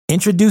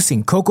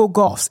Introducing Coco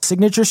Gauff's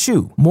signature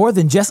shoe, more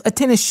than just a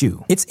tennis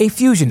shoe. It's a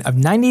fusion of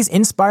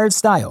 90s-inspired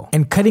style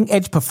and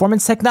cutting-edge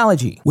performance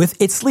technology.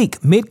 With its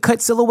sleek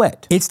mid-cut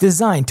silhouette, it's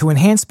designed to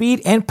enhance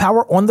speed and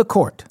power on the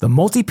court. The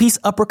multi-piece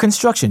upper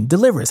construction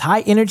delivers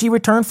high-energy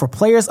return for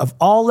players of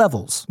all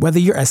levels. Whether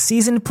you're a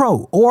seasoned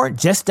pro or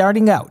just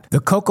starting out, the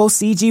Coco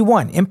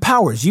CG1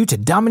 empowers you to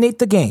dominate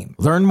the game.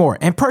 Learn more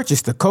and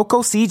purchase the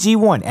Coco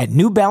CG1 at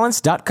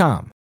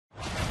NewBalance.com.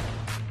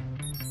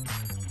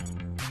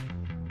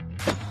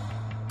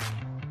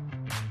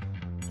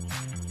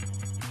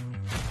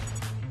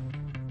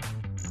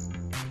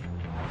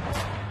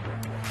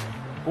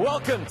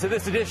 Welcome to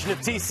this edition of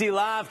TC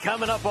Live.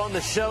 Coming up on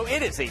the show,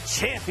 it is a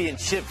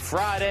Championship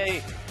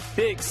Friday.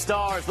 Big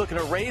stars looking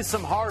to raise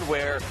some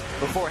hardware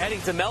before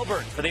heading to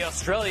Melbourne for the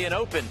Australian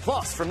Open.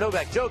 Plus, from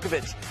Novak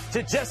Djokovic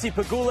to Jesse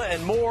Pegula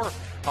and more,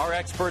 our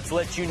experts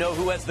let you know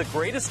who has the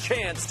greatest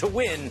chance to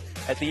win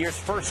at the year's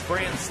first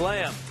Grand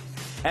Slam.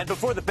 And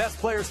before the best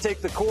players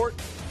take the court,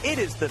 it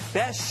is the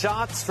best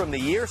shots from the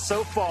year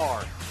so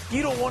far.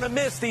 You don't want to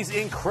miss these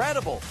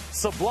incredible,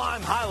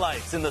 sublime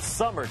highlights in the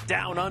summer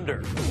down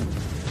under.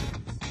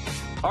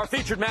 Our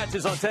featured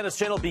matches on Tennis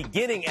Channel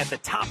beginning at the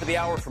top of the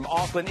hour from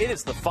Auckland. It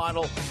is the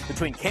final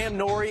between Cam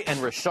Norrie and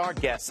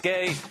Richard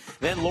Gasquet.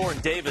 Then Lauren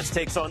Davis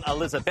takes on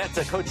Elisabetta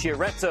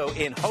Cocchiaretto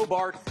in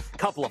Hobart.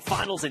 Couple of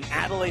finals in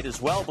Adelaide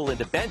as well.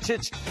 Belinda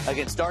Bencic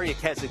against Daria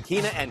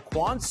Kasatkina and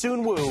Kwon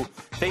Soon Woo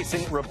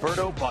facing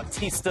Roberto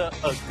Bautista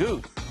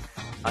Agut.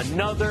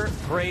 Another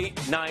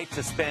great night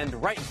to spend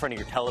right in front of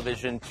your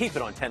television. Keep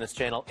it on Tennis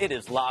Channel. It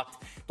is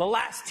locked. The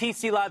last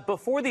TC Live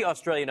before the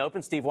Australian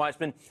Open, Steve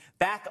Weissman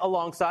back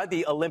alongside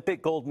the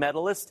Olympic gold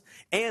medalist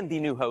and the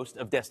new host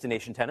of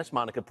Destination Tennis,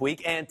 Monica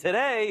Puig. And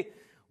today,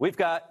 we've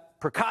got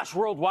Prakash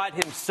Worldwide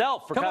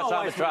himself, Prakash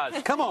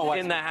Amritraj,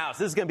 in the house.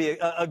 This is going to be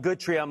a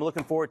good trio. I'm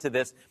looking forward to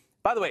this.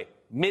 By the way,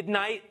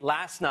 midnight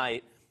last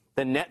night,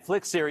 the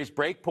Netflix series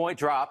Breakpoint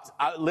dropped.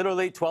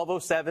 Literally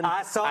 12:07.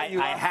 I saw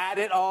you. I had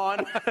it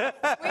on. We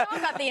all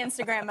got the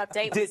Instagram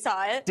update. We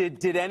saw it.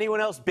 Did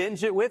anyone else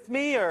binge it with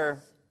me,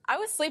 or? I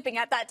was sleeping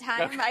at that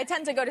time. Okay. I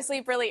tend to go to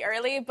sleep really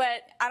early,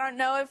 but I don't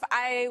know if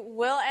I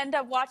will end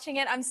up watching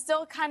it. I'm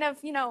still kind of,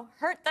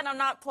 hurt that I'm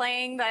not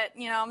playing, that,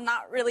 I'm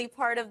not really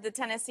part of the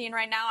tennis scene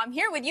right now. I'm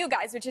here with you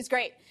guys, which is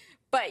great.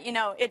 But,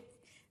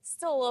 it's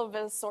still a little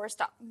bit of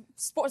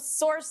a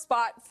sore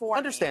spot for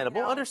Understandable,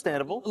 me.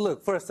 Understandable.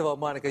 Look, first of all,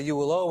 Monica, you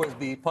will always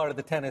be part of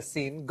the tennis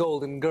scene,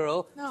 golden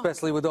girl,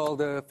 especially with all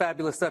the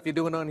fabulous stuff you're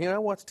doing on here. I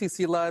watched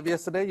TC Live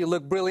yesterday. You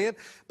look brilliant.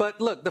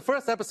 But look, the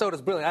first episode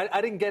is brilliant.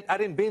 I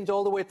didn't binge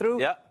all the way through.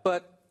 Yeah.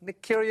 But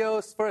Nick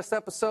Kyrgios, first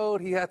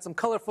episode, he had some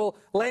colorful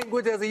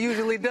language as he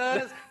usually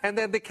does, and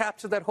then they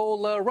captured that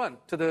whole run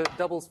to the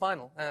doubles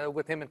final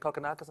with him and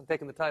Kokkinakis and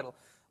taking the title.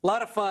 A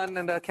lot of fun,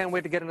 and I can't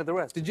wait to get into the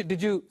rest.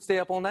 Did you stay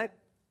up all night?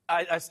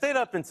 I stayed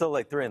up until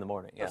like 3 in the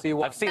morning. Yeah.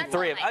 So I've seen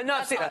three of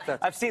them.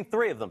 I've seen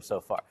 3 of them so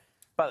far.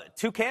 But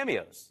 2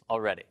 cameos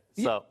already.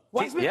 So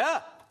yeah.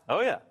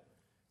 Oh yeah.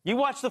 You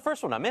watched the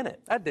first one. I'm in it.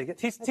 I dig it.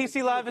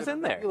 TC Live is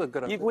in there. You look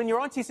good. When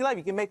you're on TC Live,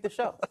 you can make the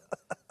show.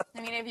 I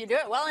mean, if you do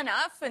it well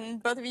enough,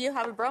 and both of you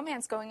have a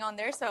bromance going on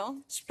there, so.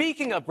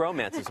 Speaking of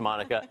bromances,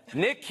 Monica,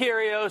 Nick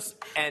Kyrgios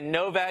and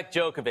Novak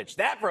Djokovic.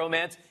 That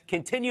bromance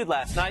continued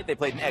last night. They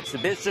played an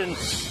exhibition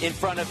in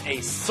front of a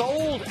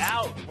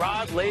sold-out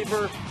Rod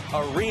Laver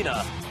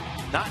Arena.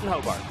 Not in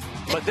Hobart,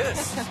 but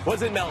this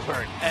was in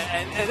Melbourne.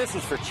 And this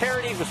was for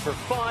charity. It was for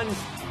fun.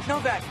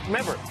 Novak,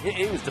 remember,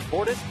 he was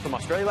deported from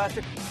Australia last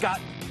year. Got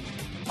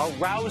a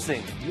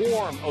rousing,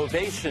 warm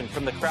ovation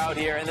from the crowd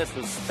here, and this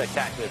was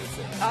spectacular to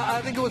see.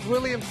 I think it was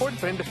really important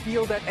for him to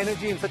feel that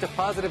energy in such a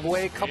positive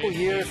way. A couple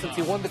years since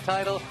he won the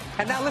title.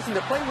 And now, listen,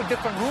 they're playing with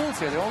different rules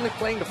here. They're only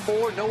playing the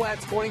 4, no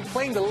ad scoring,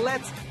 playing the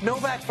lets.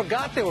 Novak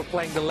forgot they were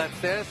playing the lets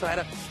there, so I had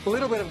a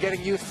little bit of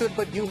getting used to it.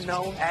 But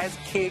as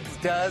Kiggs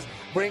does,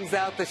 brings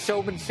out the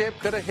showmanship,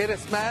 could have hit a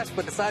smash,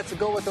 but decides to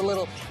go with a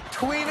little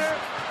tweener,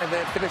 and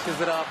then finishes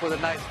it off with a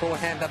nice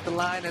forehand up the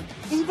line, and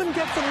even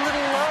gets a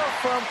little love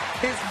from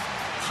his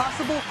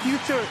possible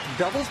future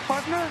doubles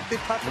partner. They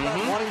talked about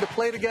wanting to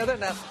play together.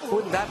 Now,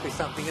 wouldn't that be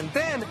something? And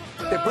then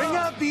they bring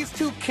out these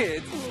 2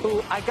 kids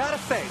who, I gotta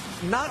say,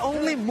 not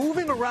only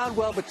moving around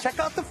well, but check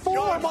out the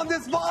form on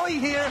this volley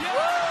here.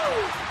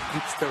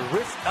 Keeps the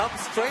wrist up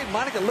straight.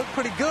 Monica looked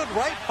pretty good,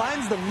 right?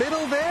 Finds the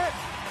middle there.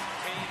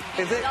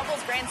 Is it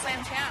doubles Grand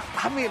Slam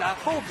champ? I mean, I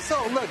hope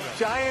so. Look,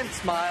 giant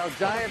smile,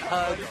 giant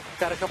hug.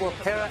 Got a couple of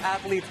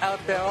para-athletes out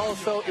there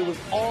also. It was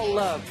all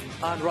love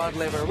on Rod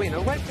Laver Arena.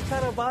 Right, the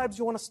kind of vibes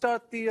you want to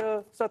start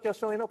the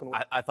Australian Open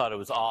with? I thought it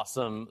was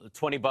awesome.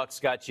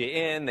 $20 got you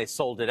in. They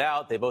sold it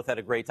out. They both had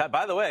a great time.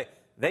 By the way,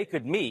 they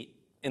could meet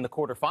in the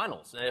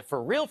quarterfinals.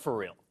 For real, for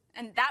real.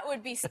 And that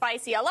would be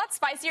spicy. A lot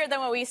spicier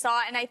than what we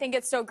saw. And I think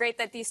it's so great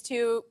that these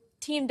 2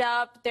 teamed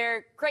up.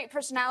 They're great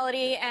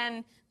personality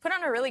and put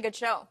on a really good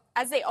show,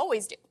 as they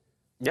always do.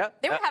 Yeah.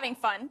 They were having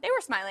fun. They were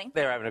smiling.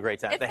 They were having a great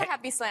time. It's the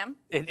happy slam.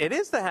 It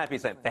is the happy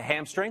slam. The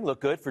hamstring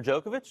looked good for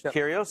Djokovic. Yep.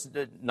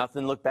 Kyrgios,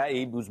 nothing looked bad.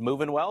 He was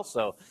moving well.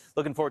 So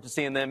looking forward to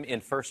seeing them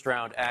in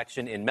first-round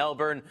action in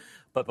Melbourne.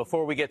 But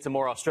before we get to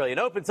more Australian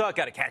Open talk,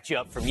 got to catch you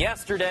up from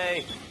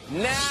yesterday.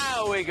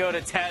 Now we go to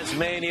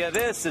Tasmania.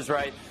 This is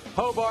right.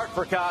 Hobart,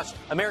 Prakash,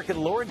 American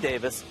Lauren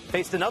Davis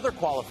faced another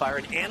qualifier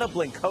in Anna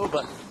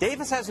Blinkova.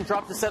 Davis hasn't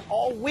dropped a set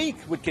all week,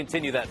 would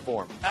continue that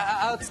form.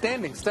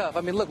 Outstanding stuff.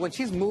 I mean, look, when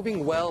she's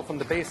moving well from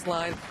the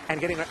baseline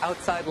and getting her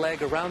outside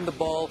leg around the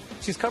ball,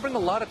 she's covering a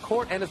lot of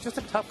court, and it's just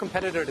a tough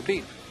competitor to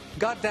beat.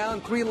 Got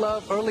down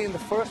 3-love early in the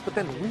first, but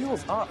then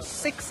wheels up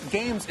 6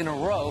 games in a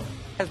row.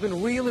 Has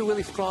been really,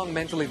 really strong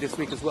mentally this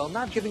week as well.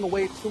 Not giving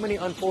away too many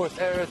unforced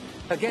errors.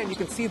 Again, you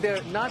can see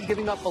there not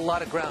giving up a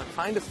lot of ground.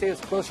 Trying to stay as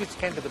close as she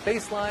can to the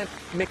baseline,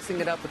 mixing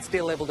it up, but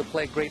still able to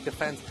play great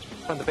defense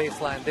from the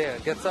baseline there.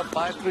 Gets up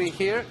 5-3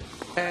 here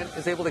and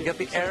is able to get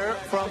the error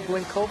from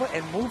Blinkova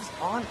and moves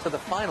on to the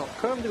final.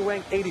 Currently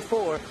ranked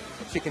 84.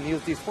 She can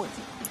use these points.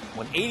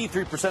 Won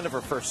 83% of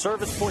her first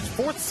service points,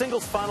 4th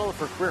singles final of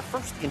her career,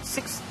 first in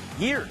 6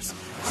 years.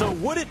 So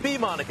would it be,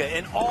 Monica,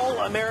 an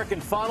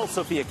all-American final?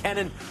 Sofia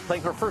Kenin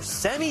playing her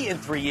first semi in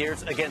 3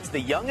 years against the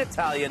young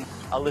Italian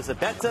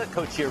Elisabetta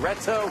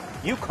Cocciaretto.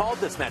 You called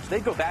this match.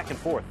 They'd go back and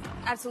forth.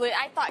 Absolutely.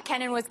 I thought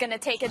Kenin was going to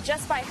take it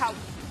just by how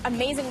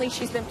amazingly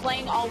she's been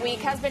playing all week,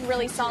 has been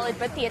really solid.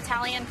 But the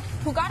Italian,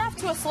 who got off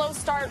to a slow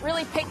start,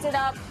 really picked it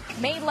up,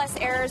 made less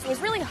errors,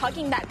 was really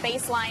hugging that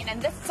baseline.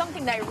 And this is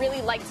something that I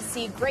really like to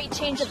see. Great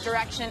change of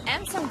direction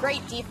and some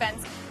great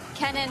defense.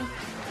 Kenin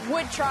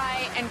would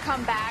try and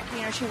come back.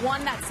 You know, she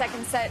won that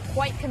second set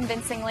quite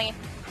convincingly,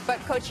 but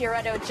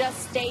Cocciaretto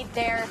just stayed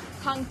there,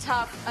 hung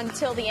tough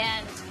until the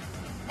end,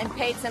 and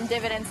paid some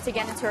dividends to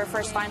get into her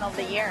first final of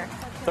the year.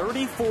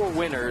 34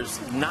 winners,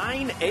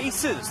 9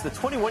 aces. The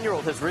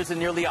 21-year-old has risen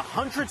nearly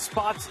 100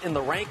 spots in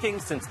the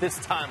rankings since this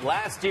time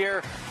last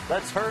year.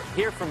 Let's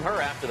hear from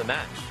her after the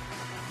match.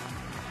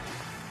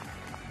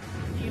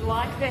 Do you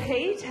like the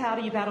heat? How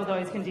do you battle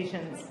those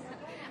conditions?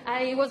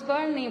 I was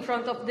born in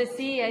front of the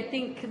sea. I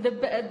think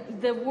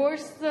the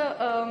worst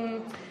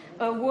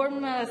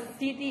warm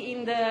city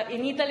in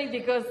Italy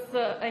because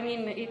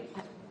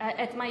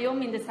at my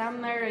home in the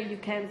summer you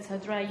can't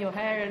dry your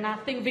hair or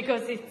nothing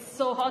because it's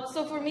so hot.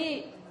 So for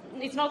me,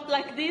 it's not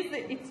like this.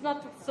 It's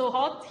not so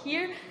hot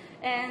here.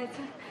 And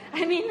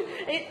I mean,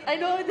 I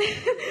know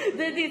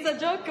that it's a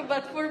joke,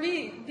 but for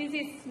me, this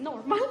is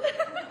normal.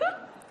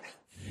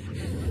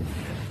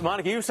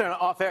 Monica, you were saying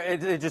off air,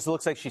 it just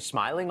looks like she's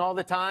smiling all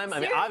the time. I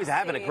mean, obviously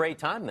having a great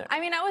time there.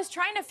 I mean, I was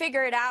trying to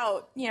figure it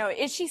out. You know,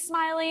 is she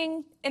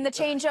smiling in the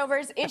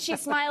changeovers? Is she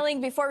smiling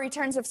before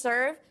returns of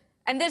serve?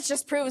 And this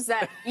just proves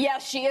that,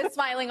 yes, she is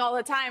smiling all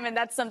the time. And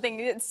that's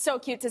something it's so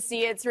cute to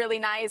see. It's really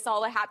nice,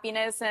 all the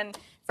happiness. And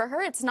for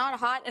her, it's not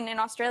hot. And in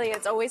Australia,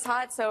 it's always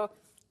hot. So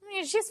I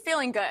mean, she's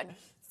feeling good.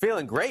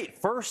 Feeling great.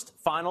 First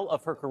final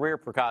of her career,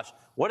 Prakash.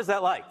 What is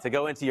that like to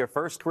go into your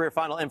first career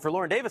final? And for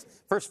Lauren Davis,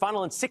 first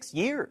final in 6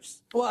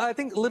 years. Well, I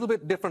think a little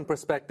bit different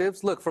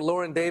perspectives. Look, for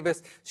Lauren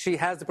Davis, she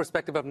has the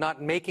perspective of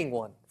not making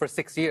one for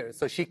 6 years.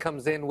 So she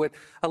comes in with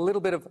a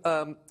little bit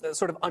of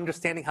sort of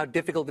understanding how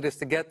difficult it is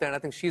to get there. And I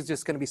think she's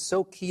just going to be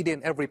so keyed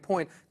in every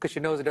point because she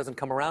knows it doesn't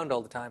come around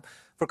all the time.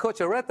 For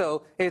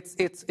Cocciaretto,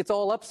 it's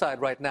all upside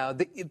right now.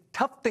 The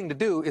tough thing to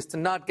do is to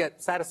not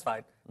get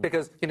satisfied.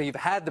 Because, you know, you've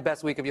had the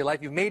best week of your life.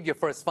 You've made your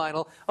first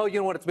final. Oh, you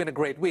know what? It's been a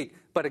great week.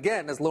 But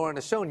again, as Lauren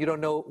has shown, you don't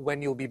know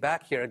when you'll be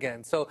back here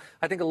again. So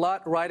I think a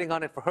lot riding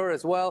on it for her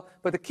as well.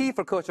 But the key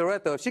for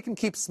Cocciaretto, if she can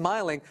keep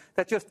smiling,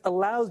 that just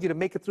allows you to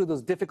make it through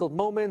those difficult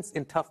moments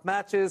in tough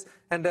matches.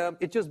 And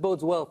it just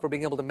bodes well for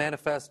being able to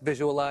manifest,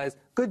 visualize.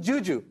 Good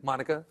juju,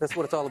 Monica. That's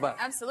what it's all about.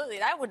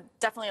 Absolutely. I would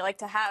definitely like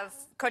to have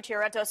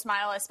Cocciaretto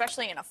smile,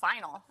 especially in a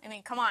final. I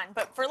mean, come on.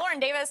 But for Lauren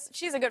Davis,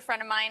 she's a good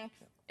friend of mine.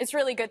 It's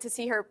really good to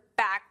see her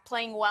back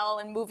playing well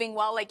and moving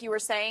well, like you were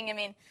saying. I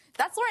mean,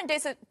 that's Lauren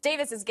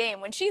Davis's game.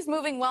 When she's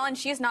moving well and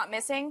she's not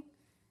missing,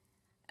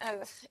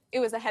 it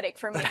was a headache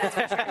for me, that's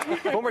for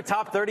sure. Former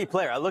top 30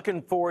 player. I'm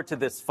looking forward to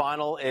this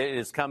final. It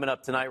is coming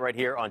up tonight right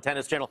here on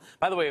Tennis Channel.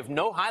 By the way, we have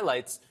no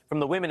highlights from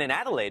the women in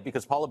Adelaide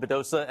because Paula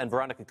Badosa and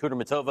Veronika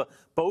Kudermetova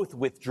both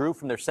withdrew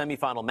from their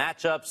semifinal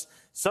matchups.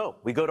 So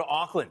we go to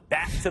Auckland,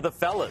 back to the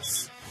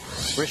fellas.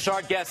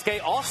 Richard Gasquet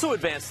also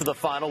advanced to the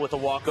final with a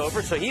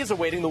walkover, so he is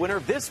awaiting the winner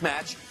of this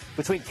match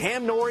between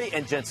Cam Norrie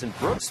and Jenson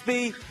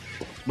Brooksby.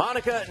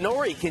 Monica,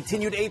 Norrie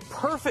continued a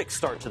perfect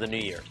start to the new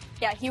year.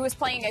 Yeah, he was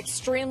playing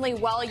extremely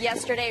well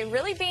yesterday,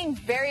 really being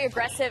very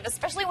aggressive,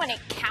 especially when it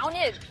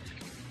counted.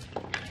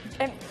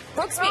 And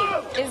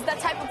Brooksby is the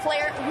type of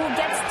player who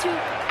gets to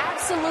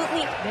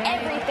absolutely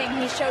everything.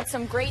 He showed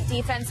some great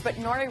defense, but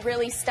Norrie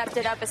really stepped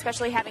it up,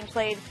 especially having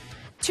played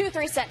 2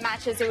 3-set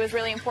matches. It was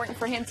really important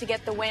for him to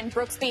get the win.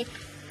 Brooksby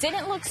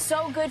didn't look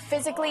so good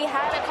physically,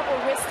 had a couple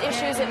wrist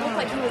issues. It looked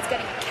like he was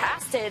getting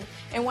casted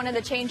in one of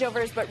the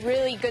changeovers, but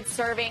really good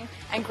serving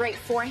and great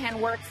forehand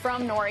work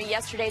from Norrie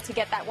yesterday to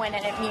get that win,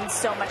 and it means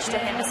so much to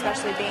him,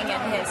 especially being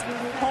in his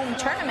home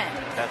tournament.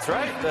 That's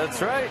right.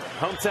 That's right.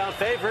 Hometown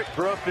favorite.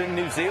 Grew up in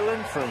New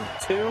Zealand from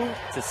 2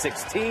 to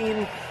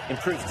 16.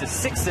 Improves to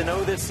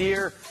 6-0 this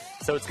year.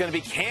 So it's going to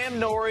be Cam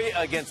Norrie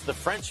against the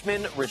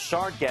Frenchman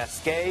Richard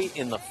Gasquet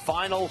in the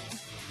final.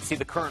 See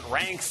the current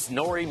ranks.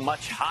 Norrie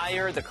much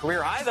higher. The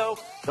career high, though,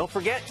 don't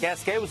forget,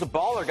 Gasquet was a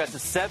baller. Got to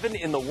 7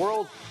 in the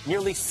world.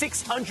 Nearly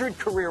 600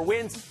 career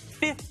wins.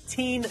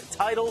 15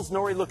 titles.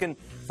 Norrie looking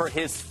for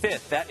his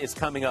 5th. That is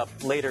coming up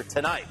later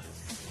tonight.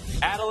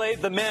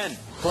 Adelaide, the men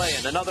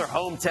playing another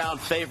hometown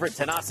favorite.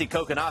 Thanasi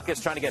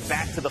Kokkinakis trying to get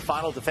back to the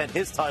final, defend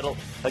his title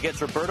against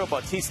Roberto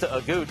Bautista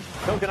Agut.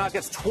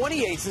 Kokkinakis,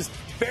 20 aces,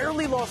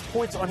 barely lost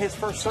points on his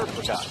first serve,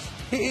 Prakash.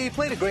 He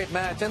played a great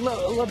match, and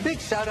look, a big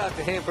shout out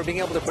to him for being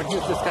able to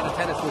produce this kind of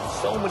tennis with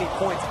so many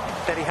points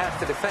that he has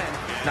to defend.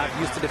 Not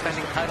used to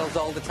defending titles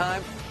all the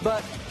time,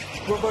 but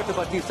Roberto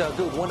Bautista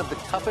Agut, one of the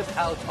toughest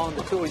outs on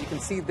the tour. You can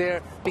see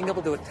there being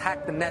able to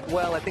attack the net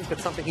well. I think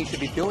that's something he should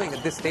be doing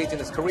at this stage in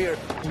his career,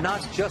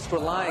 not just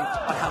relying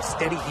on how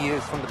steady he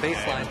is from the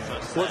baseline.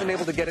 Wasn't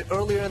able to get it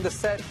earlier in the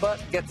set, but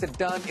gets it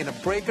done in a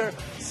breaker.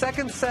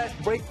 Second set,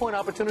 breakpoint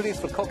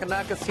opportunities for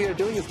Kokkinakis here,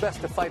 doing his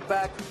best to fight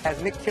back.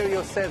 As Nick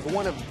Kyrgios says,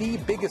 one of the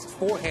biggest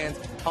forehands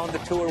on the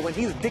tour. When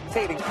he's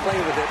dictating play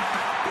with it,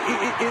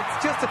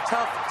 it's just a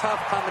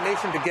tough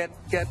combination to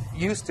get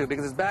used to,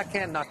 because his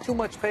backhand, not too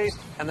much pace,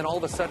 and then all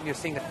of a sudden you're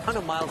seeing a ton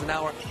of miles an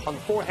hour on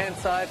the forehand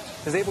side.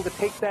 Is able to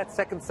take that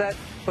second set,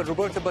 but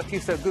Roberto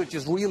Bautista Agut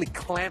just really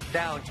clamped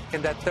down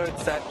in that third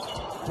set.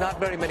 Not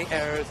very many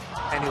errors,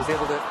 and he was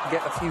able to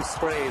get a few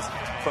sprays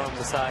from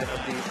the side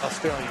of the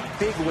Australian.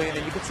 Big win,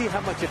 and you can see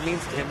how much it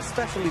means to him,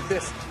 especially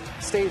this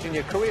stage in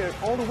your career.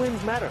 All the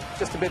wins matter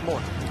just a bit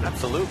more.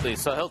 Absolutely.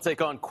 So he'll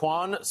take on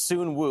Kwon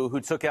Soon Woo,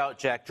 who took out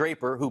Jack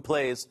Draper, who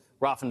plays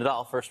Rafa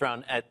Nadal first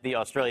round at the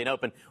Australian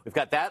Open. We've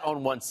got that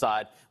on one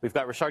side. We've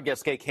got Richard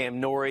Gasquet, Cam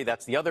Norrie.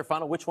 That's the other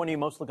final. Which one are you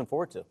most looking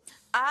forward to?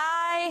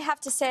 I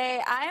have to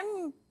say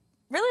I'm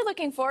really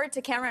looking forward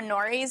to Cameron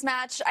Norrie's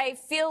match. I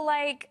feel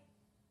like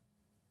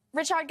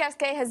Richard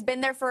Gasquet has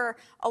been there for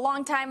a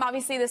long time.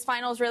 Obviously, this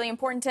final is really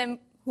important to him.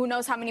 Who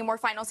knows how many more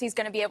finals he's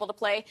going to be able to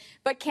play.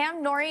 But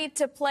Cam Norrie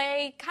to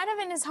play kind of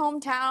in his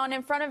hometown,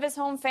 in front of his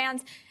home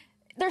fans,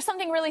 there's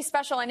something really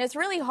special, and it's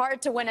really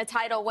hard to win a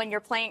title when you're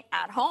playing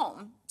at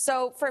home.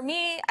 So for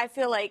me, I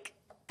feel like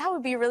that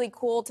would be really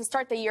cool to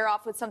start the year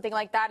off with something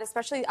like that,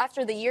 especially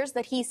after the years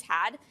that he's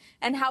had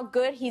and how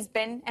good he's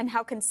been and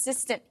how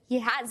consistent he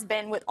has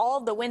been with all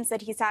of the wins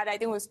that he's had. I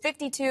think it was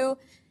 52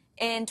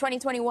 in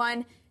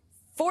 2021.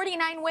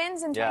 49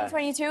 wins in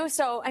 2022. Yeah.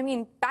 So, I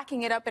mean,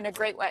 backing it up in a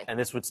great way. And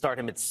this would start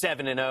him at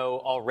 7-0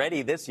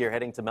 already this year,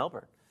 heading to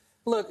Melbourne.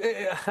 Look,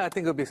 I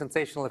think it would be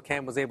sensational if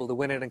Cam was able to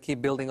win it and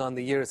keep building on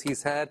the years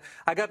he's had.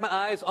 I got my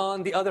eyes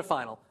on the other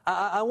final.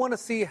 I want to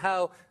see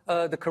how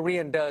the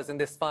Korean does in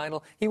this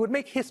final. He would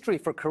make history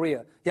for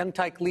Korea. Young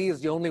Taek Lee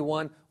is the only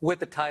one with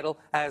the title,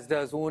 as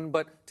does Woon.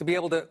 But to be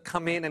able to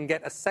come in and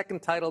get a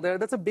second title there,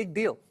 that's a big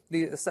deal.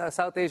 The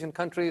South Asian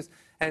countries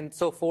and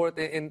so forth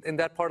in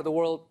that part of the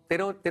world, they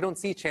don't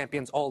see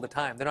champions all the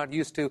time. They're not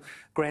used to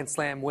Grand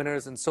Slam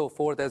winners and so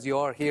forth as you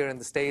are here in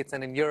the States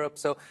and in Europe.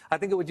 So I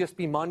think it would just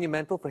be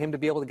monumental for him to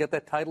be able to get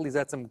that title. He's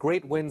had some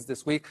great wins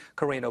this week.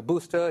 Carreno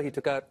Busta, he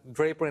took out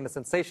Draper in a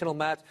sensational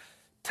match.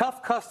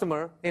 Tough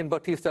customer in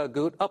Bautista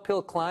Agut,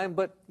 uphill climb,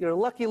 but you're a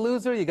lucky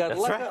loser. You got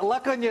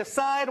luck on your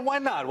side. Why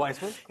not,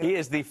 Weissman? He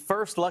is the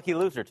first lucky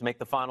loser to make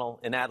the final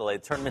in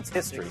Adelaide, tournament's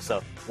history.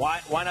 So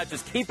why not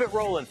just keep it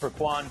rolling for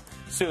Kwon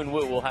Soon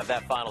Woo? We'll have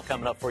that final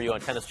coming up for you on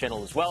Tennis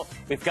Channel as well.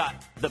 We've got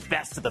the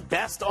best of the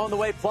best on the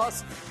way.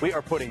 Plus, we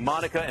are putting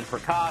Monica and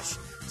Prakash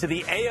to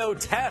the AO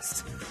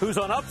test. Who's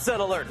on upset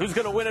alert? Who's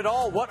going to win it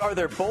all? What are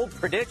their bold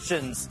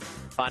predictions?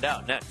 Find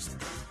out next.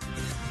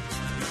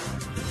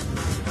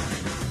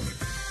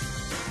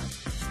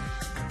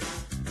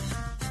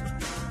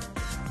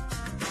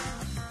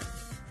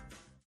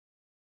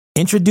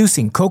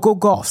 Introducing Coco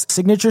Gauff's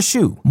signature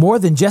shoe. More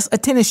than just a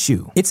tennis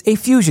shoe, it's a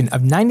fusion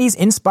of 90s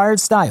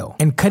inspired style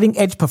and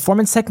cutting-edge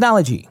performance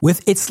technology.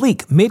 With its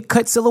sleek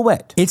mid-cut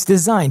silhouette, it's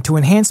designed to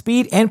enhance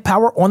speed and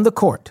power on the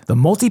court. The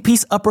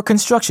multi-piece upper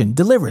construction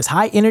delivers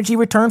high-energy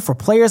return for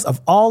players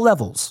of all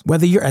levels.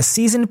 Whether you're a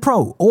seasoned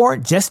pro or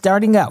just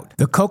starting out,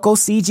 the Coco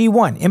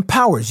CG1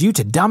 empowers you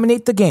to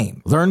dominate the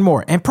game. Learn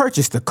more and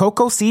purchase the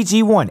Coco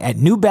CG1 at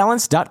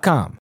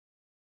NewBalance.com.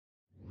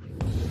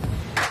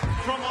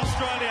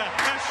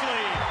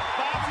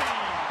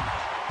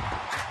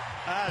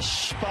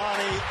 Ash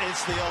Barty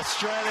is the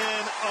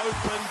Australian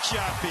Open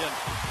champion.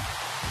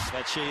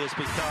 But she has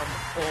become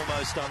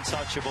almost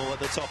untouchable at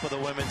the top of the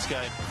women's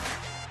game.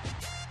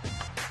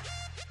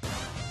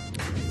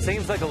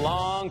 Seems like a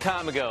long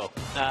time ago.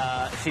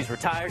 She's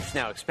retired. She's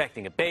now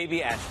expecting a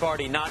baby. Ash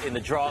Barty not in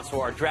the draw,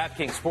 so our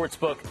DraftKings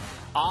Sportsbook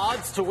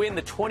odds to win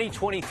the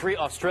 2023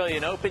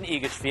 Australian Open.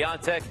 Iga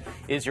Swiatek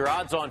is your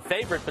odds-on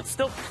favorite, but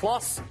still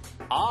plus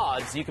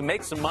odds. You can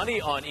make some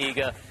money on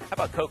Iga. How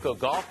about Coco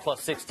Gauff,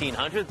 plus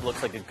 1,600?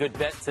 Looks like a good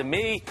bet to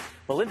me.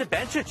 Belinda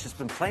Bencic has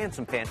been playing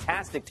some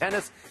fantastic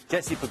tennis.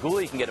 Jessie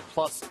Pegula, you can get a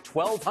plus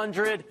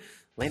 1,200.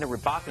 Lena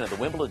Rybakina, the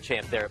Wimbledon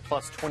champ, there at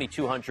plus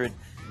 2,200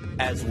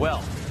 as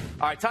well.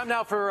 All right, time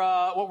now for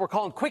what we're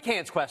calling quick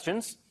hands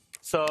questions.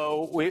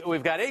 So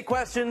we've got 8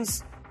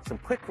 questions, some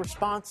quick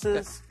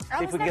responses.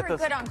 I was never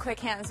good on quick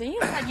hands. You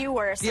said you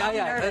were, so I'm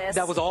nervous.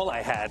 That was all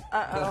I had.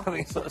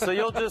 Uh-oh. So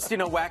you'll just,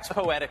 wax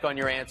poetic on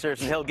your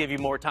answers, and he'll give you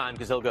more time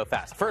because he'll go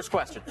fast. First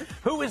question.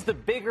 Who is the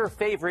bigger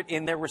favorite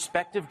in their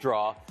respective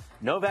draw,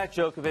 Novak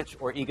Djokovic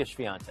or Iga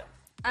Swiatek?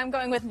 I'm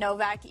going with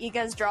Novak.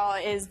 Iga's draw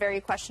is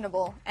very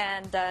questionable,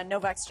 and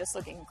Novak's just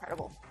looking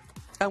incredible.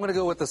 I'm going to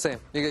go with the same.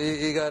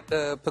 You got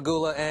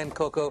Pegula and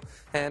Coco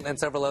and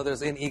several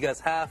others in Iga's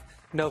half.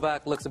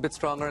 Novak looks a bit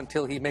stronger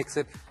until he makes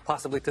it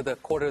possibly to the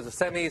quarters or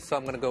semis, so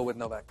I'm going to go with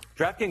Novak.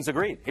 DraftKings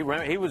agreed.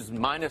 He was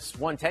minus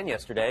 110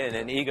 yesterday, and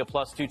then Iga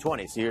plus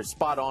 220, so you're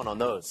spot on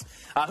those.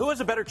 Who has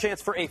a better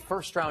chance for a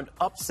first-round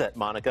upset,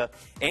 Monica?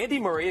 Andy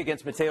Murray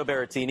against Matteo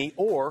Berrettini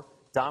or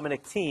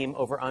Dominic Thiem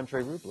over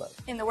Andre Rublev?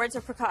 In the words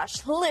of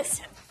Prakash,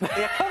 listen.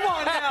 Yeah, come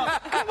on now.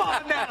 Come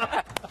on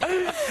now.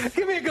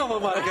 Give me a go,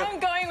 Monica. I'm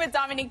going with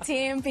Dominic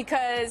Thiem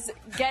because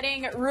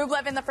getting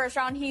Rublev in the first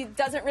round, he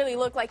doesn't really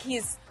look like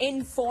he's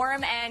in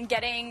form, and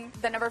getting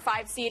the number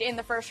 5 seed in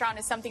the first round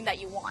is something that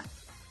you want.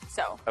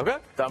 So. Okay,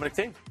 Dominic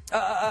Thiem.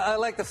 I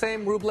like the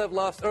same. Rublev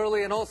lost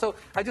early, and also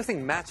I just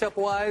think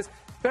matchup-wise,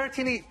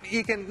 Berrettini,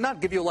 he can not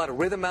give you a lot of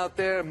rhythm out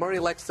there. Murray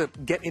likes to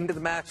get into the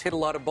match, hit a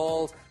lot of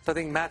balls. So I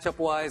think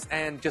matchup-wise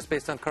and just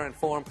based on current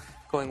form,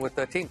 going with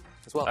the Thiem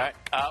as well. All right,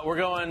 we're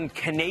going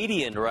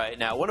Canadian right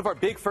now. One of our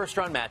big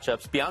first-round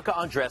matchups, Bianca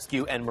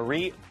Andreescu and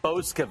Marie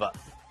Bouzkova.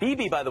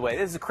 BB, by the way,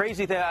 this is a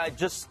crazy thing. I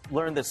just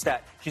learned this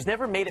stat. She's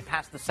never made it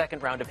past the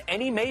second round of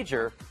any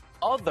major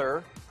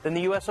other than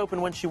the U.S.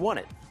 Open when she won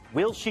it.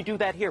 Will she do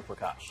that here,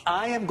 Prakash?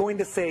 I am going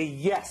to say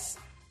yes,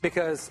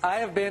 because I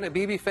have been a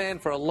BB fan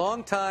for a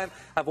long time.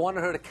 I've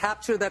wanted her to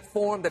capture that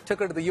form that took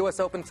her to the U.S.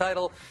 Open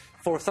title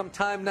for some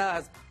time now.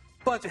 Has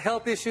a bunch of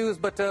health issues,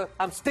 but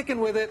I'm sticking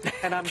with it,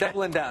 and I'm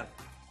doubling down.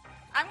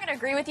 I'm going to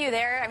agree with you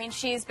there. I mean,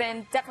 she's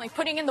been definitely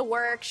putting in the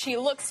work. She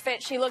looks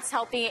fit, she looks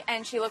healthy,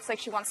 and she looks like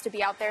she wants to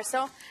be out there.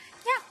 So,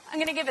 yeah, I'm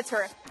going to give it to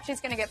her.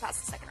 She's going to get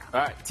past the second round.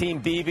 All right,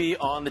 Team BB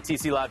on the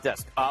TC Live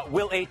desk.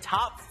 Will a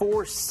top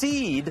 4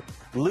 seed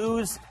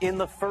lose in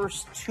the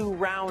first 2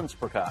 rounds,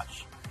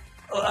 Prakash?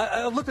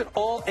 I've looked at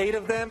all 8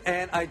 of them,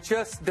 and I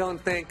just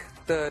don't think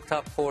the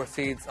top 4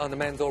 seeds on the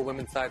men's or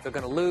women's sides are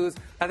going to lose.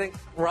 I think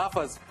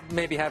Rafa's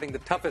maybe having the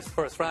toughest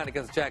first round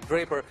against Jack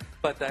Draper,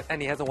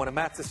 and he hasn't won a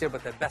match this year,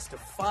 but the best of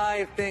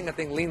 5 thing, I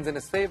think, leans in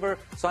his favor.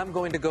 So I'm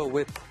going to go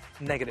with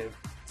negative.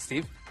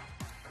 Steve?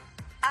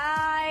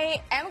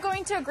 I am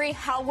going to agree.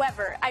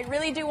 However, I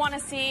really do want to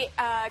see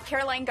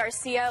Caroline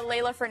Garcia,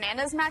 Leylah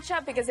Fernandez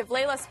matchup, because if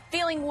Leylah's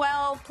feeling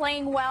well,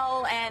 playing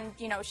well, and,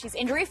 she's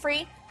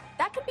injury-free,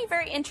 that could be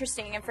very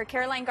interesting. And for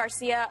Caroline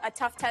Garcia, a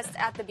tough test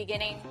at the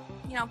beginning,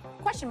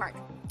 question mark.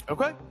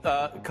 Okay.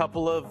 A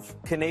couple of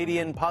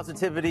Canadian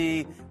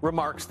positivity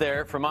remarks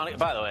there from Monica.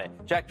 By the way,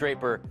 Jack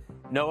Draper,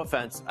 no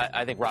offense,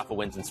 I think Rafa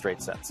wins in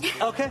straight sets.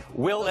 Okay.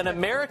 Will an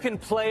American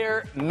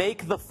player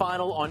make the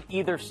final on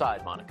either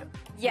side, Monica?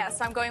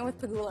 Yes, I'm going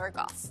with Pegula or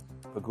Gauff.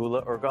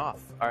 Pegula or Gauff.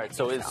 All right,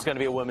 so it's going to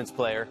be a women's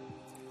player.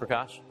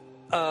 Prakash?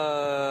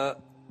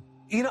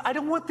 I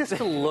don't want this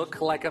to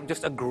look like I'm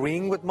just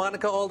agreeing with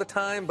Monica all the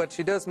time, but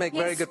she does make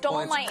very good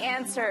points. You stole my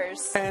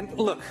answers. And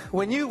look,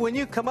 when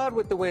you come out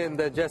with the win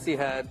that Jessie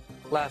had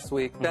last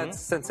week, that's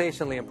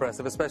sensationally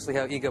impressive, especially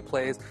how Iga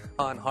plays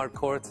on hard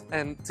courts.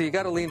 And so you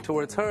got to lean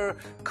towards her.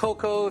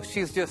 Coco,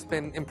 she's just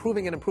been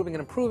improving and improving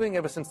and improving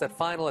ever since that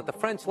final at the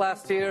French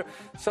last year.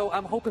 So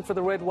I'm hoping for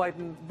the red, white,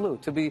 and blue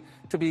to be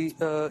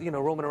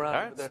roaming around.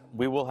 All right, there.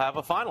 we will have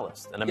a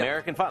finalist, an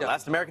American finalist,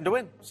 last American to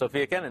win,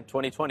 Sofia Kenin,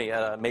 2020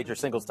 at a major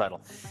singles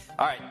title.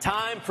 All right,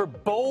 time for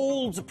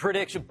bold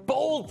prediction.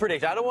 Bold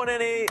prediction. I don't want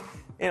any,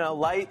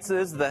 lights.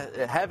 Is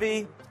the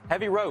heavy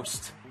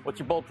roast. What's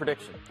your bold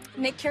prediction?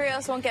 Nick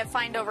Kyrgios won't get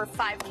fined over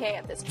 $5,000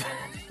 at this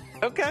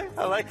point. Okay,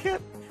 I like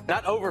it.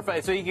 Not over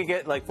 5, so you could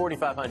get like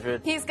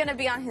 4,500. He's going to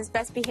be on his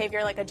best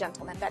behavior like a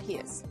gentleman that he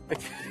is.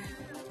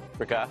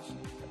 Prakash?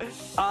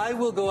 I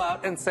will go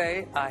out and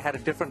say I had a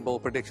different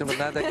bold prediction, but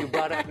now that you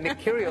brought up Nick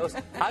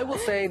Kyrgios, I will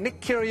say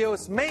Nick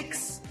Kyrgios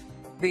makes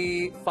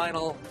the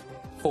final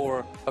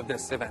 4 of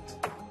this event.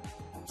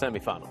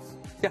 Semifinals.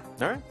 Yeah.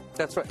 All right.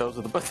 That's right. Those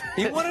are the.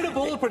 You wanted a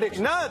bold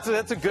prediction. No,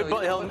 that's a good.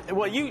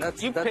 Well, you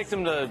picked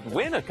him to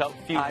win a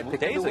few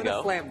days ago.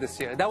 A slam this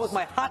year. That was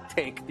my hot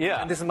take.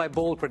 Yeah. And this is my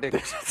bold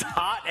prediction. It's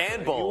hot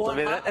and bold.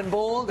 Hot and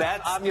bold.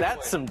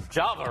 That's some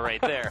Java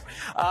right there.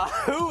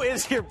 Who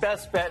is your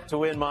best bet to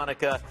win,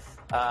 Monica?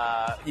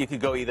 You could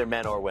go either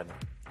men or women.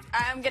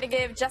 I'm going to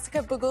give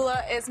Jessica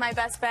Pegula is my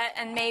best bet,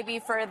 and maybe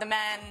for the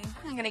men,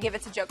 I'm going to give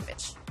it to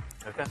Djokovic.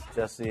 Okay,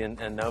 Jesse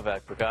and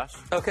Novak. Prakash?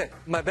 Okay,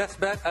 my best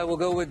bet, I will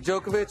go with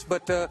Djokovic,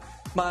 but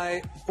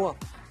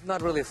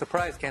not really a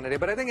surprise candidate,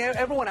 but I think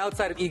everyone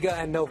outside of Iga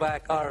and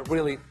Novak are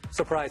really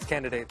surprise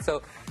candidates.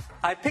 So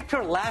I picked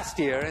her last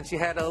year, and she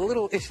had a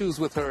little issues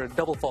with her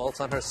double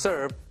faults on her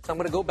serve. So I'm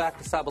going to go back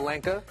to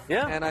Sabalenka.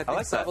 Yeah, and I think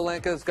like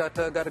Sabalenka's got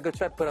a good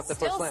shot put up the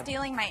first Still slam.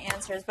 stealing my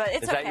answers, but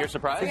it's Is okay. that your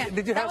surprise? Okay.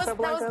 Did you have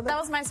Sabalenka? That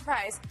was my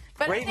surprise.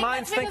 But Great I think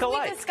minds that's think because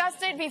alike. we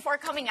discussed it before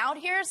coming out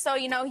here, so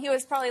he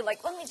was probably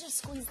like, let me just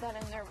squeeze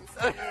that in there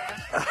before.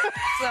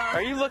 So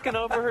Are you looking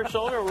over her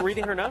shoulder or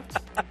reading her notes?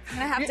 I'm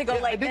gonna have to go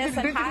like Did this you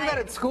and do that hide.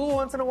 at school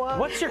once in a while?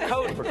 What's your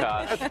code,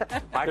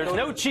 Prakash? There's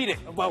no cheating.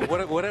 Well,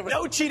 whatever.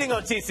 No cheating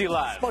on TC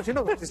Live. Well, you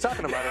know what she's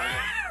talking about.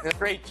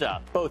 Great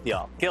job. Both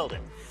y'all. Killed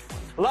it.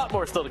 A lot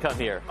more still to come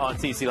here on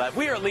TC Live.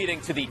 We are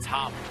leading to the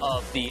top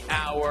of the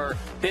hour.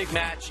 Big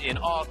match in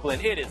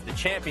Auckland. It is the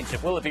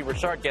championship. Will it be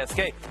Richard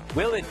Gasquet?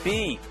 Will it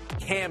be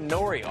Cam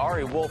Norrie?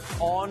 Ari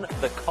Wolf on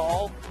the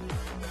call.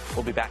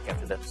 We'll be back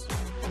after this.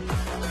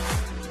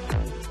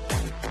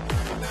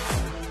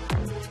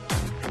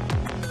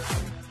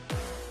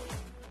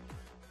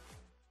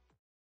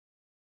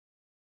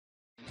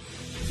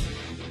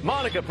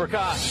 Monica,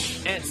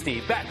 Prakash, and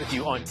Steve back with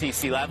you on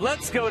TC Live.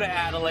 Let's go to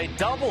Adelaide.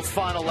 Doubles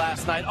final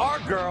last night. Our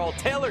girl,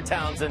 Taylor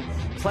Townsend,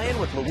 playing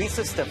with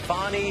Luisa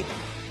Stefani,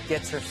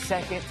 gets her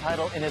second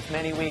title in as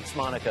many weeks,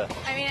 Monica.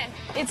 I mean,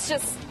 it's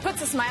just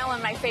puts a smile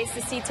on my face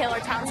to see Taylor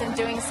Townsend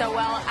doing so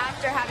well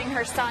after having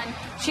her son.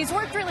 She's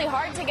worked really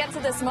hard to get to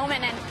this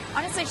moment, and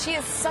honestly, she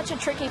is such a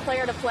tricky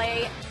player to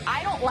play.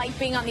 I don't like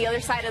being on the other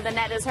side of the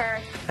net as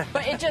her,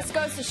 but it just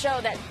goes to show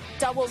that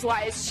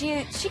doubles-wise,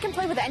 she can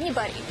play with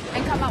anybody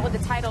and come out with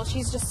a title.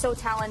 She's just so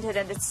talented,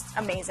 and it's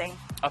amazing.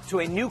 Up to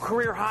a new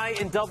career high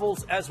in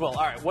doubles as well.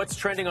 All right, what's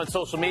trending on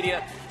social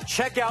media?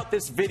 Check out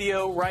this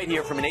video right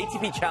here from an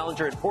ATP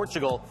challenger in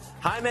Portugal.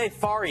 Jaime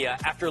Faria,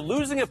 after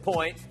losing a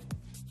point,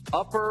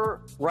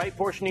 upper right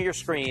portion of your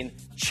screen,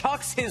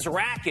 chucks his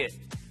racket,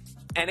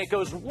 and it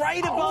goes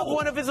right above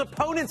one of his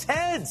opponent's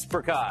heads,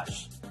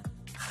 Prakash.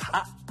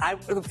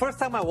 The first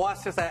time I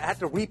watched this, I had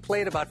to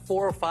replay it about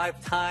 4 or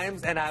 5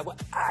 times, and I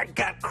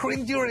got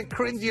cringier and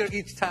cringier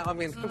each time. I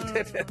mean,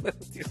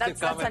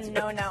 That's a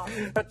no-no.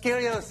 But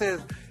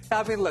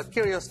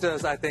Kyrgios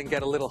does, I think,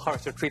 get a little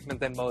harsher treatment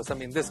than most. I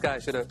mean, this guy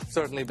should have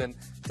certainly been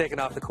taken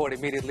off the court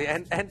immediately.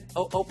 And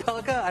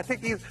Opelka, I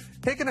think he's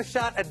taking a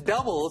shot at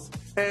doubles,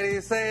 and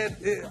he's saying,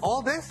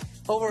 all this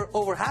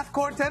over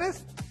half-court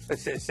tennis?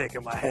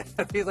 Shaking my head.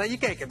 He's like, you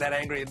can't get that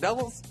angry in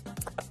doubles.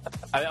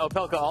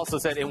 Opelka also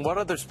said, in what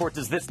other sport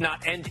does this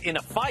not end in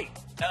a fight?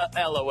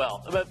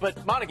 LOL.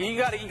 But Monica, you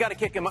got to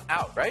kick him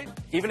out, right?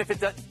 Even if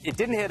it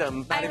didn't hit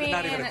him. Not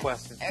even a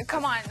question.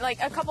 Come on,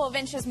 like a couple of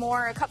inches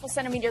more, a couple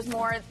centimeters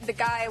more, the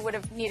guy would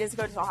have needed to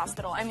go to the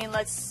hospital. I mean,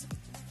 it's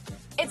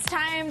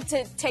time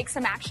to take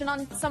some action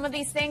on some of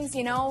these things.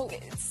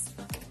 It's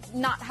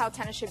not how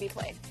tennis should be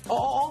played.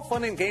 All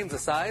fun and games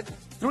aside,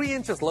 3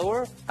 inches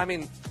lower, I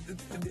mean,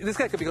 this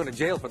guy could be going to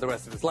jail for the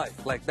rest of his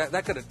life. Like,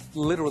 that could have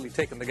literally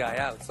taken the guy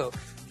out. So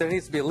there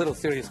needs to be a little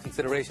serious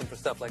consideration for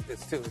stuff like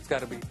this, too. It's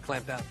got to be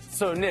clamped down.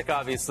 So Nick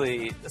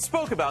obviously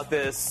spoke about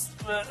this.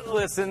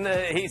 Listen,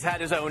 he's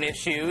had his own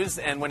issues,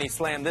 and when he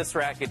slammed this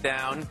racket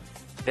down,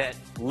 that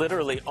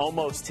literally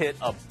almost hit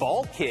a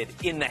ball kid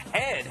in the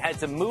head, had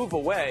to move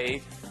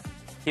away.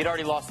 He'd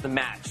already lost the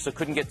match, so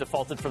couldn't get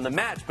defaulted from the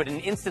match. But in an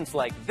instance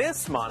like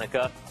this,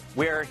 Monica,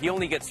 where he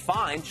only gets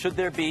fined, should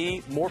there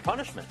be more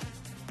punishment?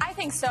 I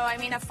think so. I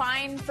mean, a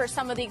fine for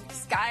some of these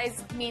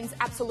guys means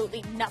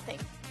absolutely nothing.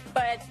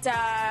 But,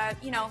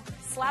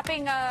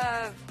 slapping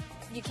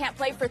you can't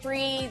play for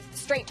 3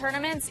 straight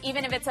tournaments,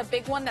 even if it's a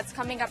big one that's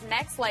coming up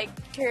next, like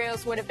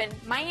Kyrgios would have been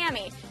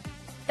Miami.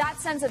 That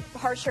sends a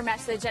harsher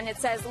message, and it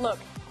says, look,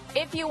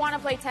 if you want to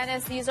play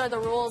tennis, these are the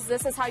rules.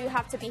 This is how you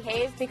have to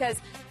behave, because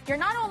you're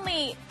not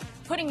only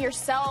putting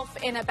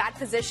yourself in a bad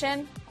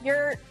position,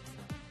 you're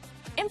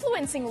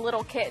influencing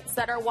little kids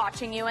that are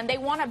watching you, and they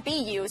want to be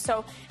you.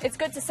 So it's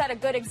good to set a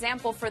good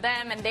example for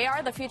them, and they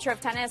are the future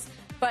of tennis.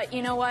 But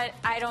you know what?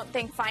 I don't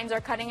think fines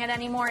are cutting it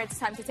anymore. It's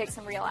time to take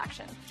some real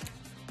action.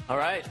 All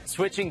right,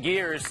 switching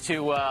gears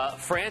to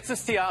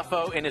Francis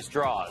Tiafoe in his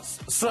draws.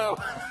 So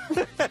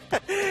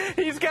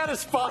he's got a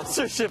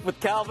sponsorship with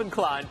Calvin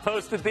Klein,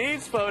 posted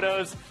these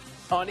photos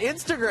on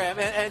Instagram,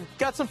 and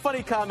got some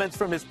funny comments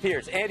from his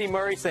peers. Andy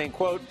Murray saying,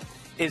 quote,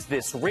 "Is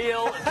this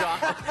real?"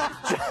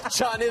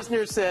 John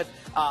Isner said,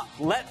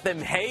 "Let them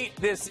hate.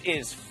 This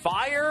is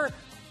fire."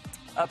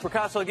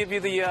 Prakash, I'll give you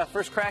the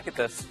first crack at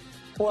this.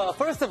 Well,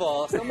 first of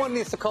all, someone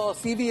needs to call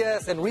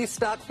CVS and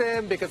restock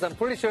them, because I'm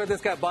pretty sure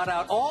this guy bought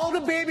out all the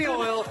baby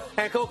oil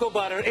and cocoa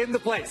butter in the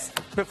place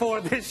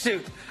before this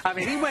shoot. I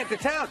mean, he went to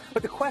town.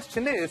 But the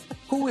question is,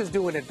 who is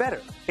doing it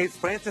better? Is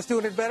Francis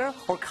doing it better,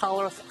 or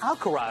Carlos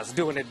Alcaraz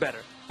doing it better?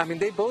 I mean,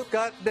 they both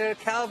got their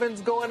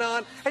Calvins going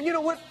on. And you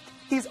know what?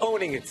 He's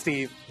owning it,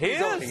 Steve. He's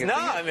owning it. No,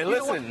 I mean,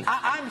 listen.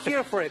 I'm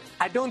here for it.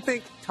 I don't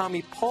think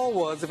Tommy Paul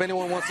was, if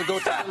anyone wants to go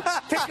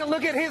take a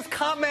look at his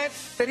comment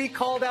that he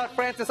called out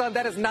Francis on.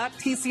 That is not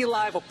TC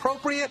Live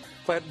appropriate,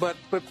 but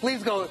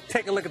please go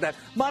take a look at that.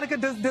 Monica,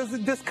 does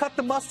this cut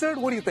the mustard?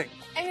 What do you think?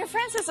 I mean,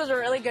 Francis is a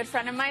really good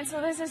friend of mine,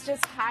 so this is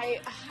just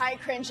high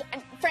cringe.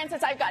 And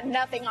Francis, I've got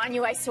nothing on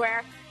you, I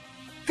swear.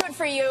 Good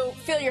for you.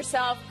 Feel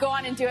yourself. Go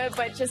on and do it,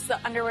 but just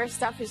the underwear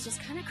stuff is just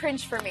kind of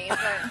cringe for me.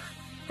 But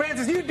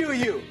Francis, you do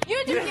you.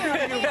 You do you.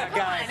 I mean,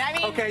 come on. I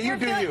mean, okay, you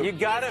do you. You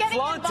got to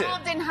flaunt it. He's getting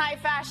involved in high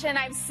fashion.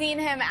 I've seen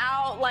him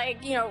out,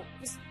 like, you know,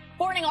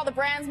 sporting all the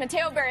brands,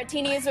 Matteo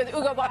Berrettini's with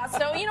Hugo Boss.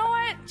 So, you know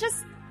what?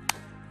 Just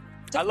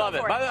I love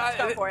it. By the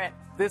way, go for it.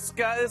 This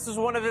this is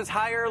one of his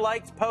higher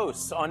liked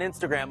posts on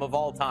Instagram of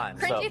all time.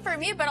 Cringy for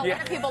me, but a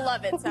lot of people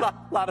love it. So. A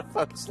lot of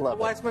folks love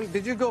it. Weissman,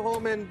 did you go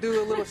home and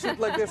do a little shoot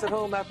like this at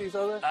home after you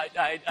saw that?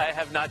 I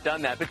have not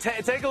done that. But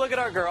take a look at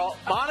our girl,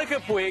 Monica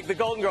Puig, the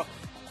Golden Girl.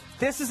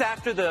 This is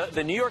after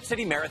the New York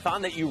City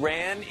Marathon that you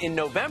ran in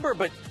November.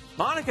 But,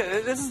 Monica,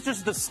 this is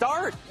just the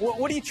start.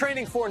 What are you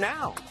training for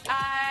now?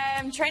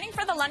 I'm training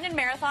for the London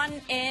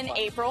Marathon in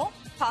April,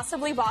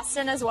 possibly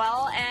Boston as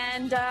well,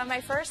 and my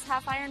first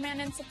half Ironman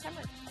in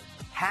September.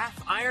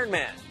 Half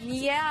Ironman?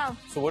 Yeah.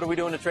 So what are we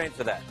doing to train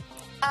for that?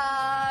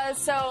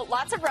 So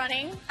lots of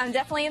running. I'm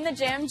definitely in the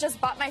gym.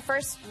 Just bought my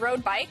first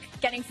road bike.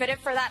 Getting fitted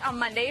for that on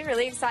Monday.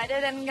 Really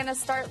excited. And going to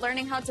start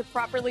learning how to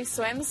properly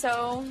swim.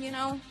 So, you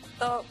know,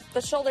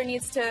 the shoulder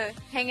needs to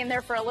hang in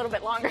there for a little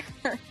bit longer.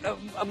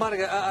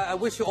 Monica, I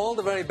wish you all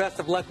the very best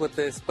of luck with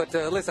this. But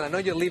listen, I know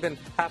you're leaving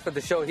after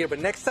the show here. But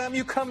next time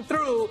you come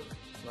through,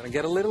 I'm going to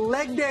get a little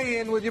leg day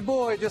in with your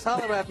boy. Just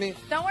holler at me.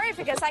 Don't worry,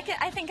 because I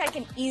think I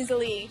can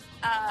easily,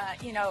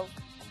 you know,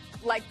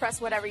 leg press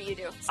whatever you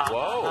do. So.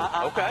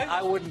 Whoa, okay.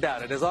 I wouldn't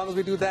doubt it. As long as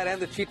we do that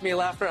and the cheat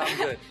meal after, I'm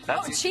good.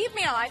 Cheat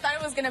meal. I thought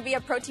it was going to be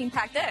a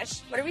protein-packed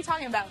dish. What are we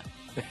talking about?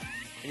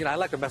 You know, I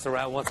like to mess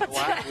around once in a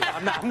while.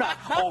 I'm not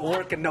all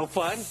work and no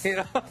fun, you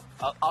know.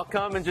 I'll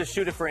come and just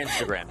shoot it for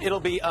Instagram.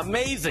 It'll be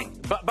amazing.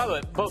 By the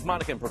way, both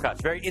Monica and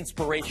Prakash, very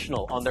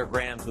inspirational on their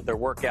grams with their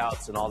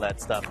workouts and all that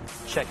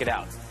stuff. Check it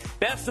out.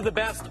 Best of the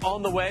best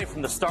on the way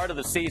from the start of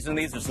the season.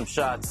 These are some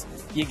shots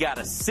you got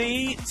to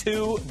see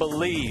to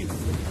believe.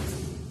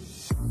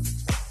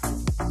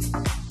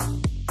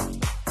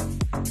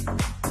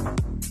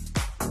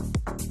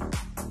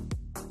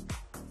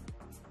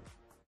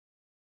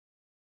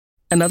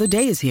 Another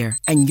day is here,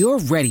 and you're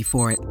ready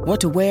for it.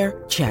 What to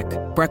wear? Check.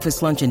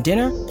 Breakfast, lunch, and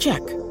dinner? Check.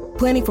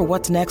 Planning for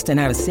what's next and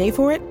how to save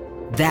for it?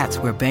 That's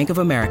where Bank of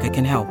America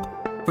can help.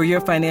 For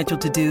your financial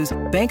to-dos,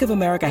 Bank of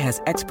America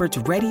has experts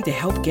ready to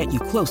help get you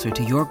closer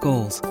to your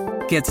goals.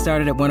 Get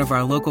started at one of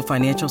our local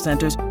financial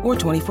centers or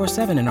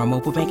 24/7 in our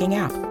mobile banking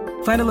app.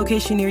 Find a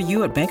location near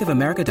you at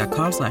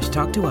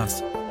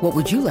bankofamerica.com/talktous. What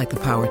would you like the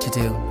power to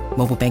do?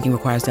 Mobile banking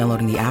requires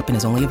downloading the app and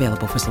is only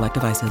available for select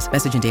devices.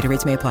 Message and data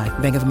rates may apply.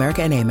 Bank of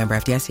America N.A., member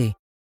FDIC.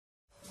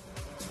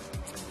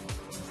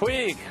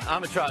 Puig,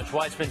 Amitraj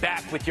Weissman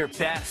back with your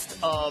best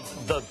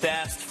of the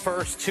best.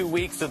 First 2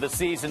 weeks of the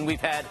season, we've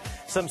had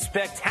some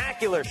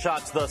spectacular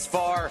shots thus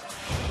far.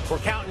 We're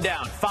counting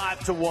down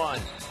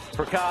 5-1.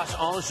 Prakash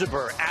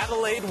Anjabur,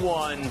 Adelaide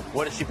won.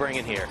 What is she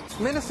bringing here?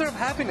 Minister of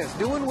Happiness,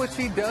 doing what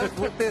she does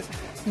with this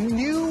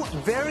new,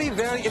 very,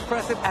 very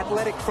impressive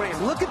athletic frame.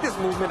 Look at this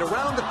movement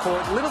around the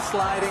court, little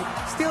sliding,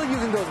 still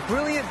using those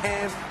brilliant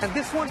hands, and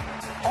this one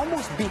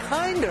almost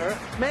behind her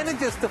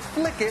manages to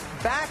flick it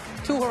back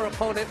to her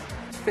opponent.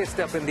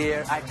 Fist up in the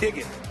air. I dig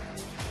it.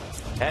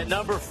 At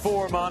number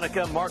 4,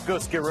 Monica,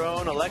 Marcos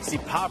Giron, Alexei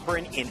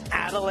Popyrin in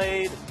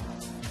Adelaide.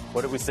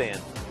 What are we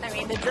saying? I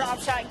mean, the drop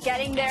shot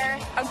getting there,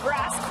 a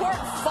grass court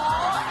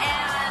fall,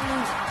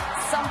 and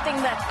something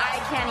that I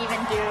can't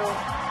even do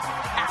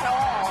at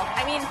all.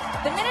 I mean,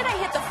 the minute I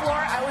hit the floor,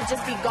 I would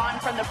just be gone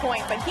from the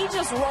point. But he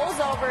just rolls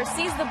over,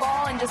 sees the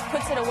ball, and just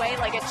puts it away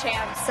like a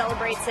champ,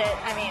 celebrates it.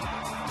 I mean,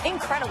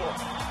 incredible.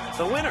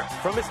 The winner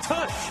from his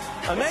tush.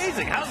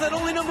 Amazing. How's that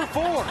only number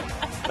 4?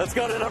 Let's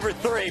go to number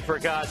 3,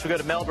 Prakash. We go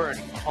to Melbourne,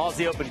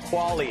 Aussie Open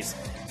qualies.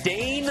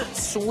 Dane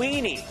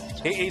Sweeney.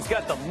 He's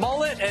got the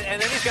mullet,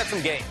 and then he's got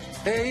some game.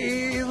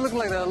 Hey, he's looking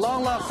like the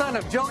long-lost son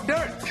of Joe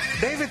Dirt.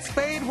 David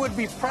Spade would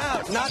be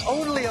proud not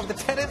only of the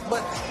tennis,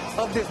 but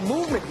of this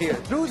movement here.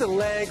 Through the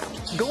legs,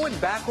 going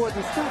backwards,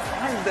 and still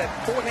finds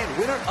that forehand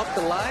winner up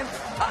the line.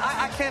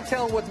 I can't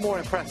tell what's more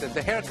impressive,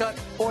 the haircut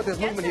or this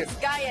movement here. This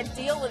guy a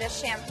deal with a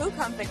shampoo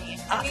company.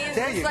 I mean,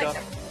 there you it's like go.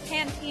 the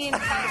Pantene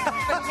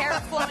type of hair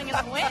flowing in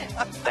the wind.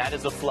 That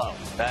is a flow.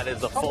 That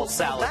is a full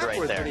salad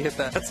right there. When you hit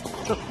that. That's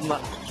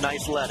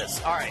nice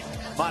lettuce. All right,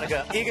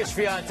 Monica, Iga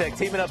Swiatek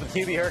teaming up with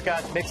QB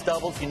Hurkacz, mixed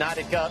doubles,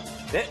 United Cup.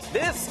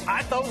 This,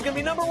 I thought, was going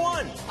to be number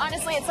 1.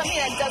 Honestly, it's something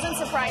that doesn't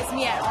surprise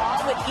me at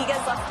all with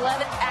Iga's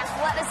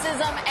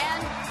athleticism,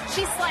 and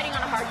she's sliding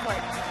on a hard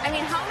court. I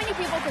mean, how many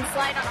people can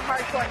slide on a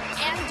hard court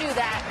and do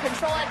that,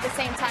 control at the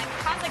same time?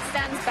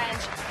 Kazakhstan's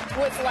bench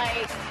was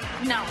like,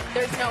 no,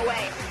 there's no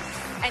way.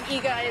 And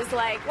Iga is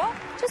like, well,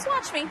 just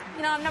watch me.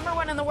 You know, I'm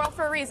 #1 in the world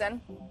for a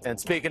reason. And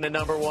speaking of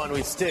 #1,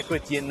 we stick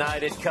with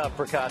United Cup,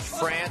 Prakash.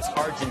 France,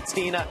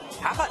 Argentina.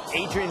 How about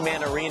Adrian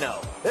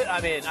Manarino?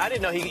 I mean, I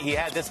didn't know he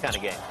had this kind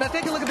of game. Now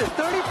take a look at this.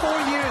 34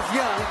 years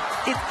young.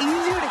 It's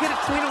easier to hit a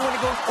tweener when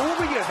it goes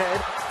over your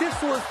head.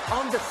 This was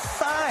on the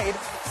side.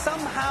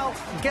 Somehow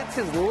gets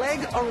his leg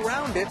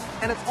around it,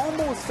 and it's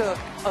almost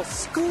a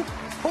scoop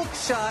hook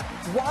shot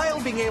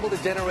while being able to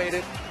generate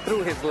it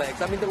through his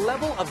legs. I mean, the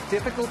level of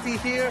difficulty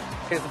here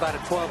is about a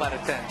 12 out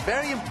of 10.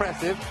 Very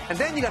impressive. And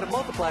then you got to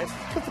multiply it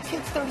because the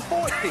kid's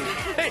 34,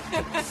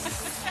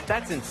 Steve.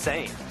 That's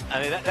insane.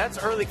 I mean, that's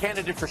early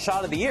candidate for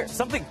shot of the year.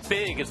 Something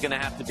big is going to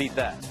have to beat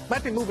that.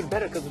 Might be moving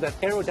better because of that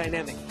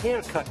aerodynamic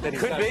haircut that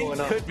he's got going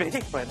on. Could be.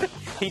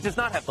 He does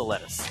not have the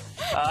lettuce.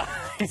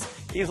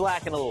 He's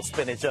lacking a little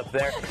spinach up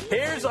there.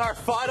 Here's our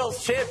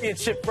Finals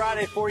Championship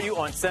Friday for you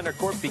on Center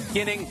Court,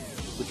 beginning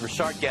with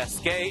Richard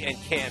Gasquet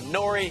and Cam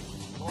Norrie.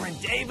 Lauren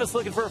Davis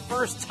looking for her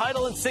first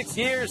title in 6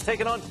 years,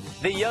 taking on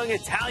the young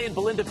Italian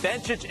Belinda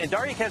Bencic and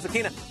Daria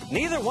Kasatkina.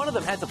 Neither one of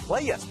them had to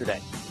play yesterday.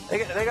 They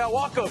got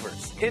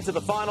walkovers into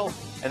the final,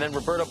 and then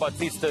Roberto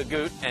Bautista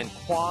Agut and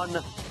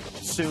Kwon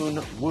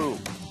Soon Woo.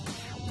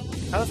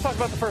 Now let's talk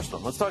about the first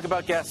one. Let's talk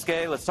about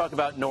Gasquet. Let's talk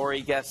about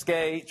Norrie.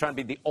 Gasquet trying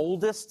to be the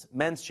oldest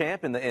men's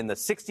champ in the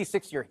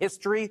 66-year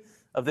history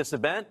of this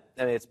event.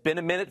 I mean, it's been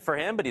a minute for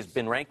him, but he's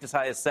been ranked as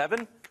high as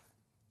 7.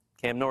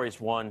 Cam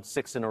Norrie's won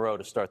 6 in a row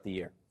to start the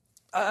year.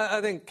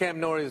 I think Cam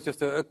Norrie is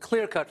just a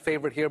clear-cut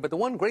favorite here. But the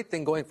one great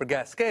thing going for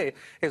Gasquet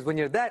is when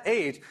you're that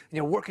age and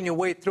you're working your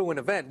way through an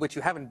event, which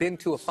you haven't been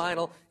to a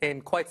final in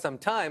quite some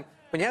time,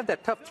 when you have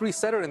that tough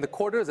 3-setter in the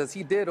quarters, as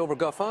he did over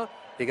Goffin,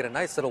 you get a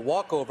nice little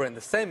walkover in the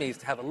semis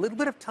to have a little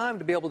bit of time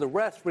to be able to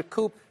rest,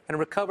 recoup, and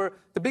recover.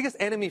 The biggest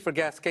enemy for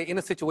Gasquet in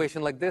a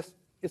situation like this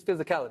is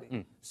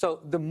physicality.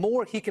 So the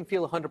more he can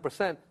feel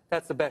 100%,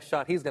 that's the best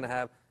shot he's going to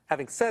have.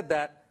 Having said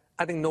that,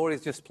 I think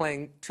Norrie's just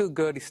playing too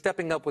good. He's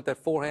stepping up with that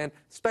forehand,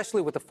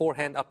 especially with the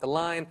forehand up the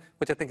line,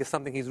 which I think is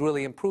something he's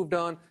really improved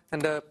on,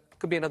 and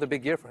could be another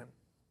big year for him.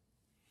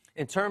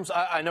 In terms,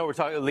 I know we're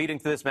talking leading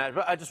to this match,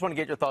 but I just want to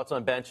get your thoughts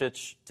on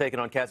Bencic taking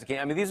on Kasatkina.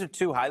 I mean, these are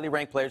two highly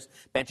ranked players.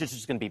 Bencic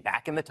is going to be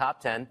back in the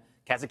top 10.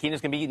 Kasatkina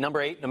is going to be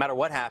number 8 no matter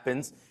what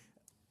happens.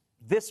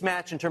 This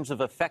match, in terms of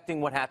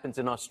affecting what happens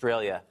in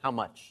Australia, how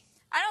much?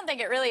 I don't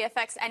think it really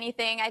affects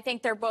anything. I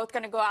think they're both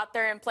going to go out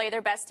there and play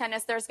their best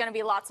tennis. There's going to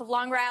be lots of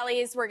long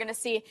rallies. We're going to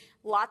see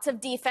lots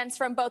of defense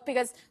from both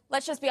because,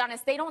 let's just be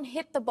honest, they don't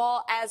hit the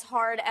ball as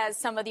hard as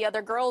some of the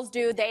other girls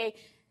do. They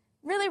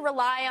really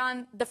rely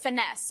on the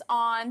finesse,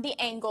 on the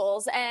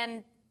angles,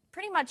 and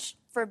pretty much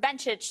for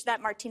Bencic,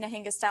 that Martina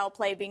Hingis style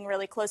play being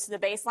really close to the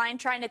baseline,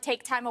 trying to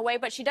take time away,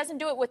 but she doesn't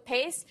do it with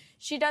pace.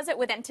 She does it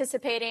with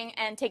anticipating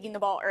and taking the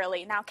ball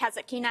early. Now,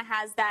 Kasatkina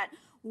has that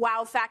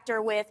wow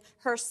factor with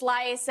her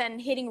slice and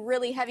hitting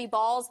really heavy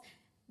balls.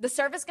 The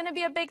serve is going to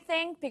be a big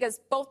thing because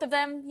both of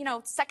them, you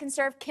know, second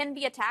serve can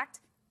be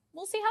attacked.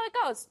 We'll see how it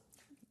goes.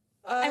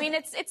 I mean,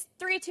 it's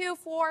 3-2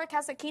 for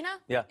Kasatkina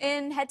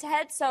in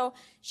head-to-head, so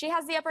she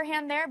has the upper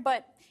hand there,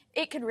 but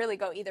it could really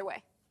go either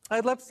way.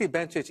 I'd love to see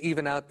Bencic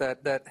even out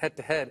that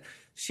head-to-head.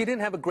 She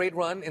didn't have a great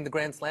run in the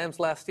Grand Slams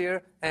last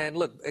year. And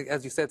look,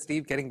 as you said,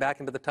 Steve, getting back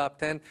into the top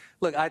 10.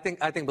 Look, I think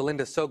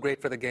Belinda's so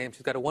great for the game.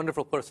 She's got a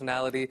wonderful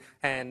personality.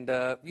 And,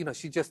 you know,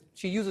 she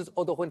uses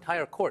the whole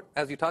entire court,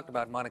 as you talked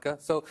about, Monica.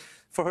 So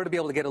for her to be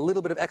able to get a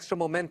little bit of extra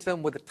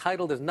momentum with the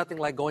title, there's nothing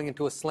like going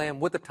into a slam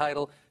with the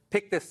title,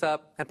 pick this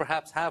up, and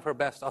perhaps have her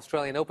best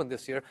Australian Open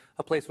this year,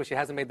 a place where she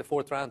hasn't made the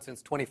 4th round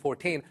since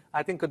 2014,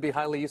 I think could be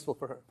highly useful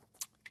for her.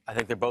 I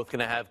think they're both going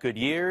to have good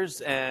years,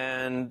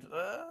 and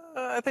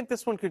I think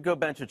this one could go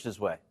Bencic's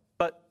way.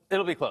 But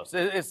it'll be close.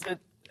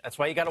 That's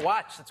why you got to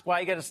watch. That's why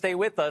you got to stay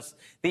with us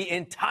the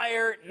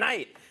entire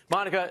night.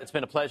 Monica, it's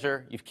been a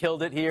pleasure. You've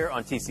killed it here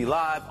on TC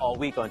Live all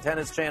week on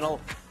Tennis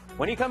Channel.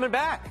 When are you coming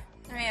back?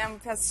 I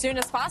mean, as soon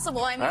as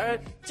possible. I mean,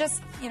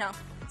 just, you know,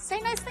 say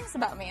nice things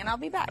about me, and I'll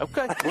be back.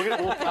 Okay.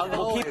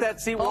 We'll keep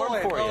that seat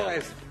warm for you.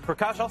 Always.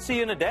 Prakash, I'll see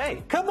you in a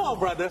day. Come on,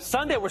 brother.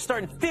 Sunday, we're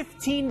starting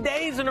 15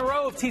 days in a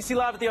row of TC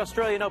Live at the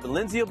Australian Open.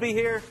 Lindsay will be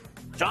here.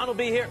 John will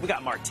be here. We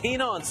got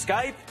Martina on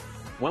Skype.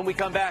 When we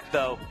come back,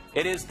 though,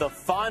 it is the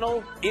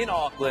final in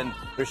Auckland.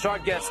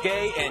 Richard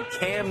Gasquet and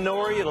Cam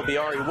Norrie. It'll be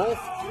Ari Wolf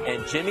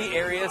and Jimmy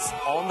Arias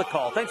on the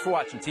call. Thanks for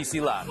watching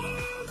TC Live.